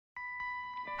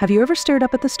Have you ever stared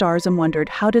up at the stars and wondered,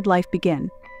 how did life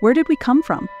begin? Where did we come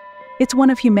from? It's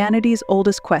one of humanity's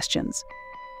oldest questions.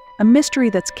 A mystery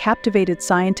that's captivated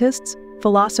scientists,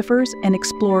 philosophers, and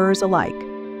explorers alike.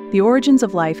 The origins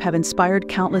of life have inspired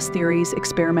countless theories,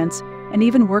 experiments, and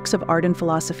even works of art and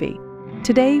philosophy.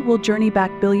 Today, we'll journey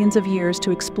back billions of years to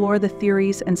explore the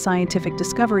theories and scientific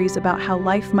discoveries about how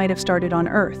life might have started on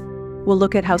Earth. We'll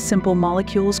look at how simple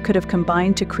molecules could have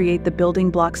combined to create the building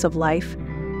blocks of life,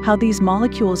 how these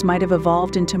molecules might have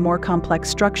evolved into more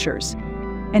complex structures,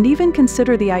 and even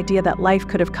consider the idea that life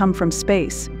could have come from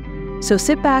space. So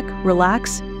sit back,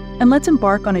 relax, and let's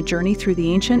embark on a journey through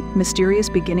the ancient, mysterious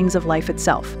beginnings of life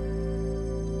itself.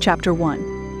 Chapter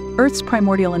 1. Earth's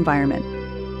primordial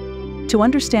environment. To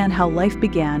understand how life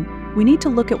began, we need to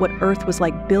look at what Earth was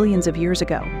like billions of years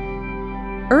ago.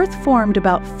 Earth formed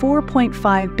about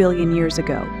 4.5 billion years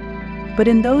ago, but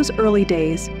in those early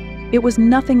days, it was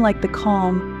nothing like the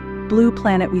calm, blue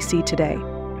planet we see today.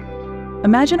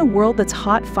 Imagine a world that's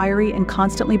hot, fiery, and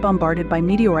constantly bombarded by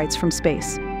meteorites from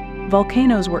space.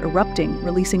 Volcanoes were erupting,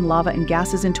 releasing lava and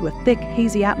gases into a thick,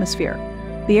 hazy atmosphere.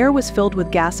 The air was filled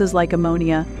with gases like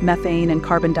ammonia, methane, and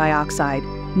carbon dioxide,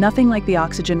 nothing like the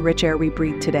oxygen-rich air we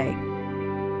breathe today.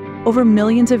 Over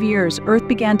millions of years, Earth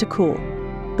began to cool.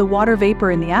 The water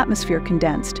vapor in the atmosphere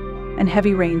condensed, and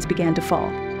heavy rains began to fall.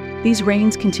 These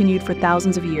rains continued for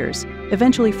thousands of years,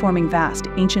 eventually forming vast,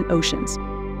 ancient oceans.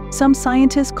 Some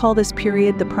scientists call this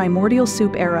period the primordial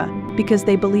soup era because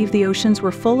they believe the oceans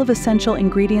were full of essential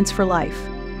ingredients for life.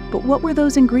 But what were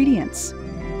those ingredients?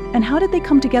 And how did they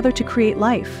come together to create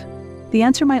life? The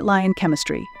answer might lie in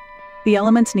chemistry. The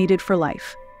elements needed for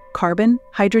life, carbon,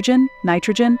 hydrogen,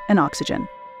 nitrogen, and oxygen,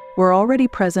 were already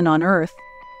present on Earth,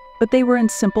 but they were in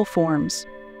simple forms.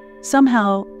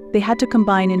 Somehow, they had to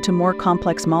combine into more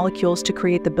complex molecules to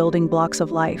create the building blocks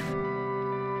of life.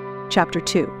 Chapter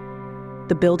 2.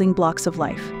 The building blocks of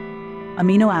life.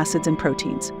 Amino acids and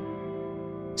proteins.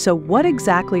 So what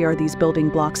exactly are these building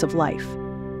blocks of life?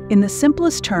 In the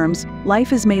simplest terms,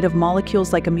 life is made of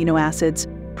molecules like amino acids,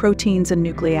 proteins, and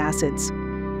nucleic acids.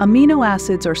 Amino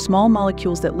acids are small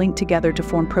molecules that link together to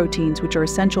form proteins, which are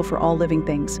essential for all living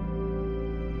things.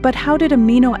 But how did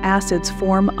amino acids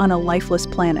form on a lifeless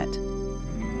planet?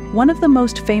 One of the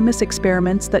most famous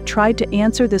experiments that tried to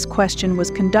answer this question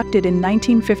was conducted in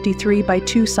 1953 by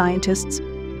two scientists,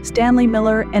 Stanley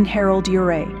Miller and Harold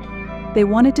Urey. They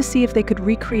wanted to see if they could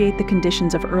recreate the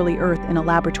conditions of early Earth in a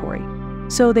laboratory.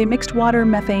 So they mixed water,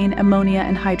 methane, ammonia,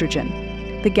 and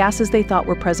hydrogen, the gases they thought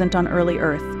were present on early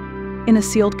Earth, in a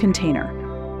sealed container.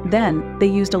 Then, they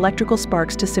used electrical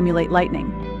sparks to simulate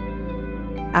lightning.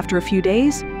 After a few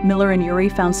days, Miller and Urey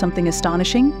found something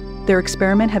astonishing. Their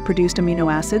experiment had produced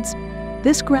amino acids.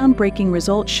 This groundbreaking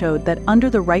result showed that under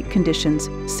the right conditions,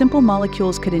 simple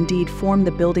molecules could indeed form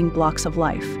the building blocks of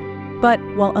life. But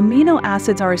while amino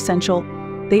acids are essential,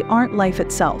 they aren't life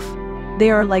itself.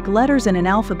 They are like letters in an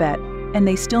alphabet, and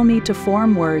they still need to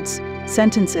form words,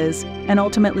 sentences, and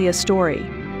ultimately a story.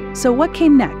 So what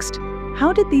came next?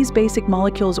 How did these basic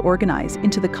molecules organize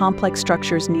into the complex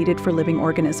structures needed for living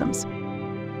organisms?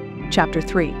 Chapter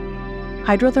 3.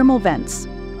 Hydrothermal vents.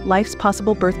 Life's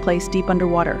possible birthplace deep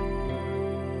underwater.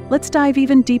 Let's dive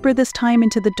even deeper this time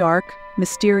into the dark,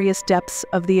 mysterious depths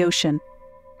of the ocean.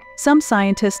 Some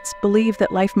scientists believe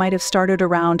that life might have started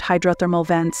around hydrothermal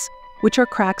vents, which are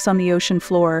cracks on the ocean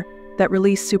floor that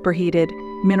release superheated,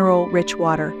 mineral-rich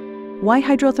water. Why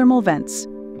hydrothermal vents?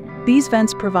 These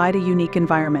vents provide a unique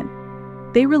environment.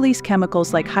 They release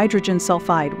chemicals like hydrogen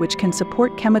sulfide, which can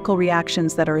support chemical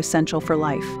reactions that are essential for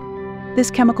life. This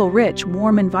chemical-rich,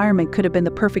 warm environment could have been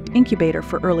the perfect incubator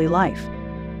for early life.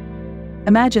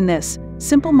 Imagine this: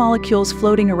 simple molecules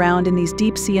floating around in these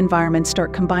deep-sea environments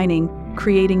start combining,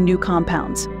 creating new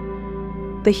compounds.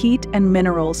 The heat and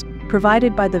minerals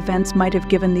provided by the vents might have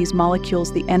given these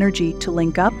molecules the energy to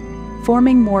link up,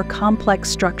 forming more complex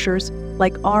structures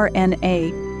like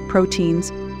RNA,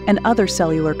 proteins, and other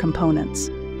cellular components.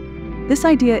 This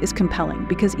idea is compelling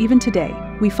because even today,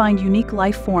 we find unique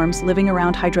life forms living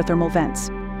around hydrothermal vents.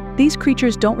 These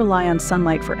creatures don't rely on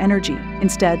sunlight for energy.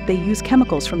 Instead, they use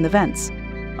chemicals from the vents,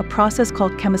 a process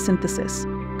called chemosynthesis.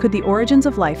 Could the origins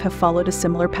of life have followed a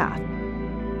similar path?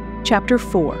 Chapter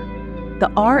 4.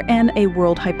 The RNA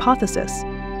World Hypothesis.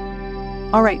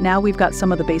 All right, now we've got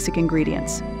some of the basic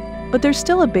ingredients. But there's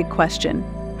still a big question.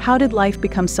 How did life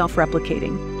become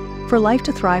self-replicating? For life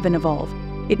to thrive and evolve,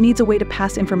 it needs a way to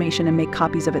pass information and make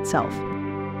copies of itself.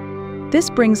 This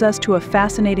brings us to a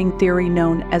fascinating theory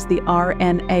known as the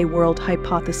RNA World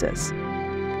Hypothesis.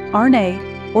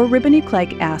 RNA, or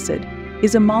ribonucleic acid,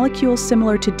 is a molecule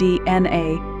similar to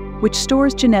DNA, which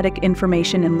stores genetic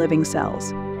information in living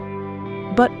cells.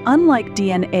 But unlike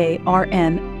DNA,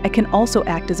 RNA can also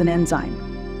act as an enzyme,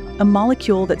 a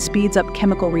molecule that speeds up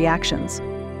chemical reactions.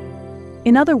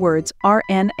 In other words,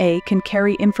 RNA can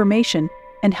carry information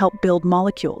and help build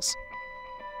molecules.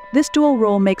 This dual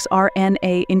role makes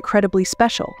RNA incredibly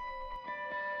special.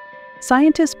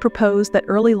 Scientists propose that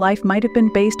early life might have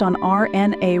been based on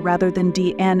RNA rather than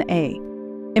DNA.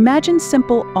 Imagine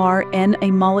simple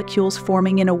RNA molecules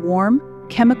forming in a warm,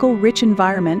 chemical-rich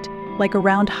environment, like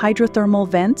around hydrothermal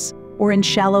vents or in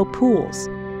shallow pools.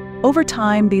 Over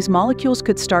time, these molecules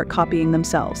could start copying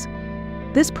themselves.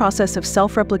 This process of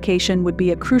self-replication would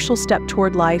be a crucial step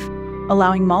toward life,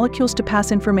 allowing molecules to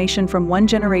pass information from one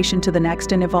generation to the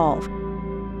next and evolve.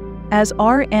 As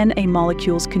RNA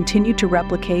molecules continued to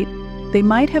replicate, they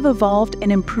might have evolved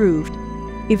and improved,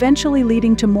 eventually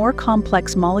leading to more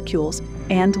complex molecules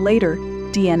and, later,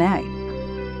 DNA.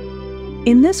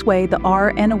 In this way, the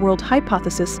RNA world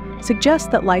hypothesis suggests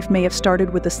that life may have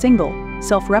started with a single,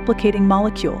 self-replicating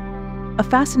molecule, a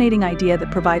fascinating idea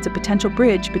that provides a potential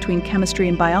bridge between chemistry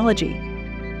and biology.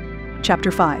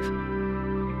 Chapter 5.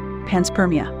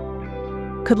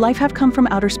 Panspermia. Could life have come from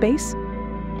outer space?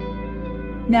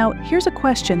 Now, here's a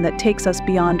question that takes us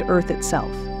beyond Earth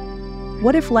itself.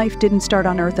 What if life didn't start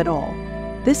on Earth at all?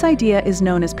 This idea is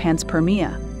known as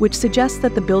panspermia, which suggests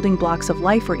that the building blocks of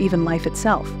life, or even life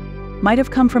itself, might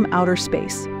have come from outer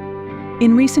space.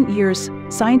 In recent years,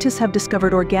 scientists have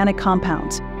discovered organic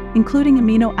compounds, including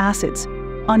amino acids,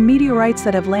 on meteorites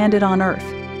that have landed on Earth.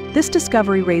 This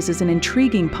discovery raises an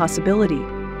intriguing possibility.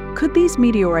 Could these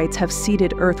meteorites have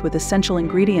seeded Earth with essential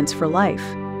ingredients for life?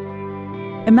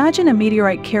 Imagine a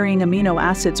meteorite carrying amino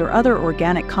acids or other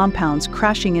organic compounds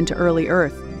crashing into early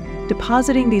Earth,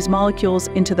 depositing these molecules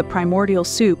into the primordial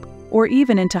soup or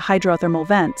even into hydrothermal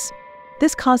vents.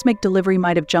 This cosmic delivery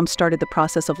might have jump-started the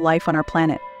process of life on our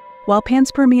planet. While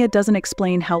panspermia doesn't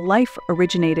explain how life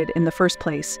originated in the first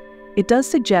place, it does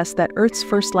suggest that Earth's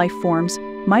first life forms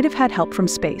might have had help from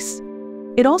space.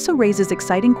 It also raises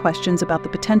exciting questions about the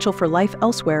potential for life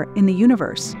elsewhere in the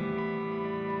universe.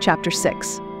 Chapter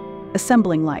 6.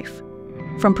 Assembling life.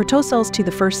 From protocells to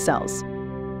the first cells.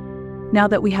 Now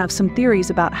that we have some theories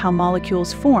about how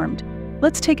molecules formed,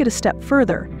 let's take it a step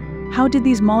further. How did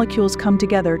these molecules come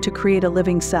together to create a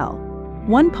living cell?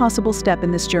 One possible step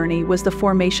in this journey was the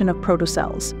formation of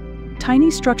protocells, tiny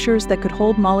structures that could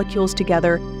hold molecules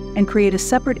together and create a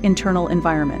separate internal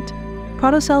environment.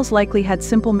 Protocells likely had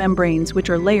simple membranes, which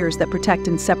are layers that protect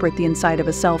and separate the inside of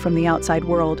a cell from the outside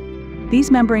world.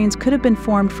 These membranes could have been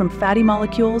formed from fatty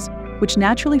molecules, which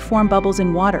naturally form bubbles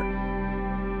in water.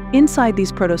 Inside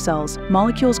these protocells,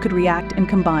 molecules could react and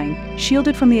combine,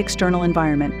 shielded from the external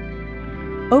environment.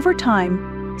 Over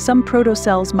time, some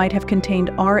protocells might have contained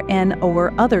RNA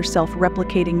or other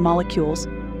self-replicating molecules,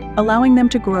 allowing them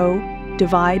to grow,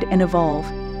 divide, and evolve.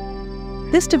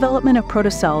 This development of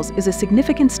protocells is a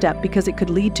significant step because it could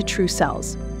lead to true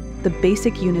cells, the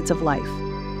basic units of life.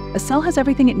 A cell has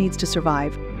everything it needs to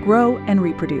survive, grow, and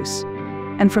reproduce.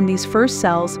 And from these first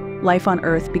cells, life on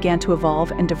Earth began to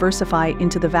evolve and diversify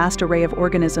into the vast array of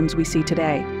organisms we see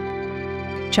today.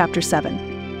 Chapter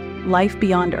 7. Life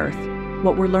beyond Earth.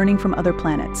 What we're learning from other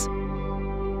planets.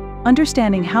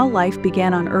 Understanding how life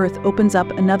began on Earth opens up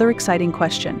another exciting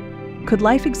question. Could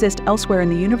life exist elsewhere in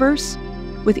the universe?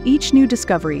 With each new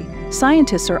discovery,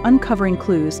 scientists are uncovering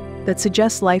clues that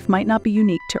suggest life might not be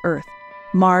unique to Earth.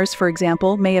 Mars, for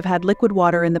example, may have had liquid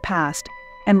water in the past,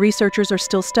 and researchers are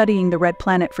still studying the red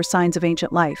planet for signs of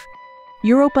ancient life.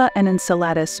 Europa and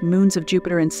Enceladus, moons of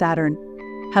Jupiter and Saturn,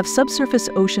 have subsurface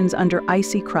oceans under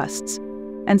icy crusts,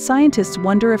 and scientists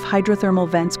wonder if hydrothermal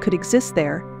vents could exist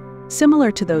there,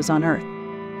 similar to those on Earth.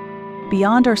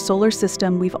 Beyond our solar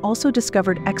system, we've also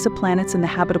discovered exoplanets in the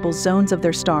habitable zones of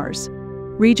their stars,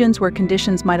 regions where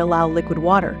conditions might allow liquid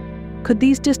water. Could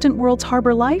these distant worlds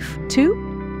harbor life, too?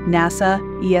 NASA,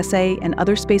 ESA, and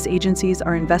other space agencies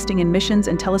are investing in missions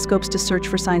and telescopes to search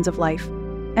for signs of life.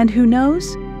 And who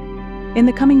knows? In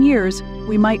the coming years,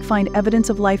 we might find evidence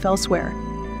of life elsewhere,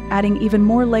 adding even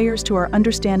more layers to our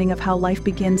understanding of how life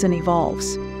begins and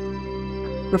evolves.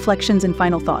 Reflections and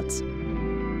final thoughts.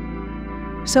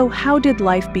 So, how did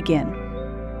life begin?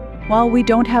 While we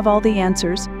don't have all the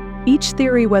answers, each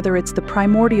theory, whether it's the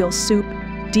primordial soup,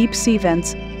 deep sea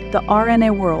vents, the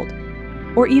RNA world,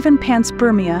 or even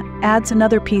panspermia, adds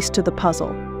another piece to the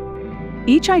puzzle.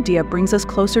 Each idea brings us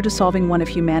closer to solving one of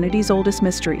humanity's oldest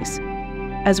mysteries.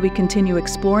 As we continue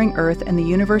exploring Earth and the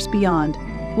universe beyond,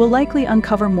 we'll likely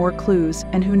uncover more clues,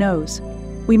 and who knows,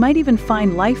 we might even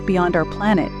find life beyond our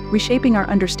planet, reshaping our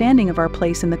understanding of our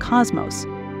place in the cosmos.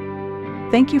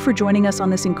 Thank you for joining us on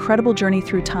this incredible journey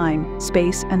through time,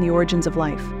 space, and the origins of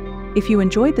life. If you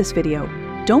enjoyed this video,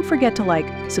 don't forget to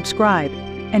like, subscribe,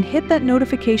 and hit that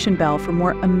notification bell for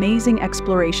more amazing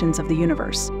explorations of the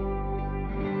universe.